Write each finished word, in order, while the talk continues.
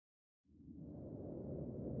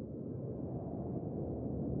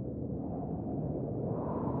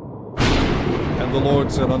And the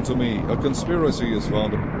Lord said unto me, a conspiracy is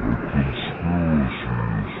found.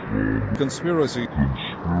 Conspiracy.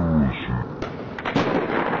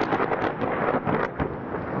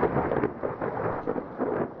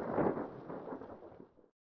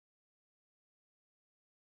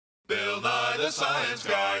 Bill Nye the Science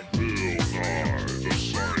Guy. Bill Nye the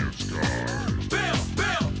Science Guy.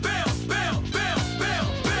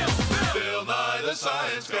 Bill Nye the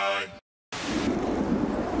Science Guy.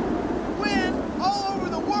 Wind all over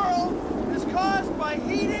the world is caused by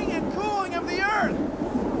heating and cooling of the earth.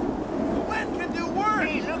 The wind can do work.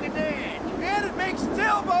 Hey, look at that. And it makes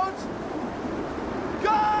sailboats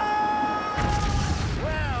go!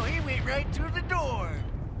 Wow, he went right through the door.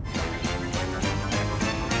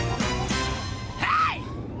 Hey!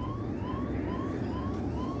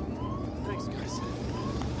 Thanks, guys.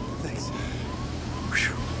 Thanks.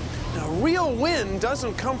 Whew. Now, real wind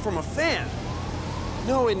doesn't come from a fan.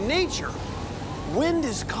 No, in nature, wind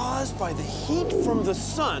is caused by the heat from the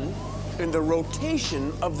sun and the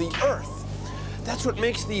rotation of the earth. That's what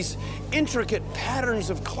makes these intricate patterns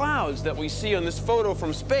of clouds that we see on this photo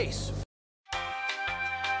from space.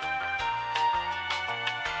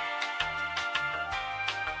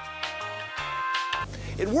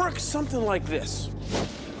 It works something like this.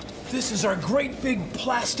 This is our great big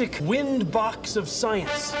plastic wind box of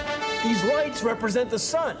science. These lights represent the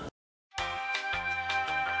sun.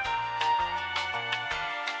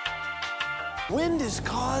 Wind is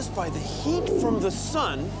caused by the heat from the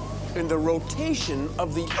sun and the rotation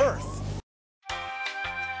of the earth.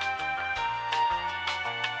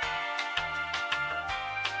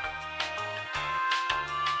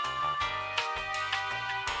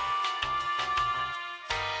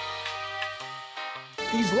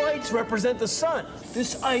 These lights represent the sun.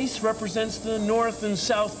 This ice represents the north and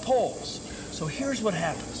south poles. So here's what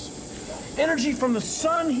happens. Energy from the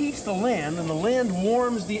sun heats the land, and the land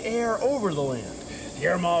warms the air over the land. The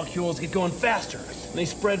air molecules get going faster, and they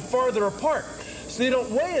spread farther apart, so they don't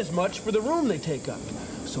weigh as much for the room they take up.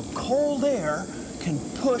 So cold air can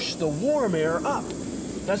push the warm air up.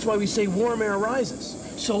 That's why we say warm air rises.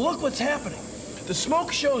 So look what's happening. The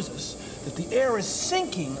smoke shows us that the air is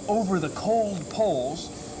sinking over the cold poles,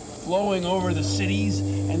 flowing over the cities,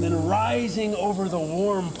 and then rising over the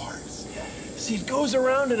warm parts. See, it goes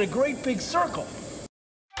around in a great big circle.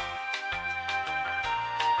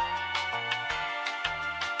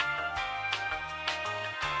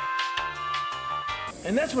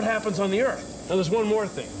 And that's what happens on the Earth. Now, there's one more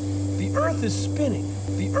thing. The Earth is spinning.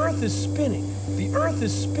 The Earth is spinning. The Earth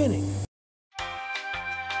is spinning.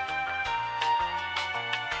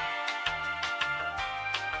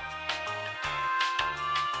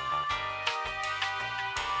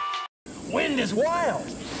 Wind is wild.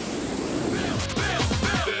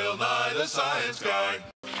 Bill Nye the Science Guy.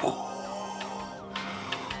 Whoa.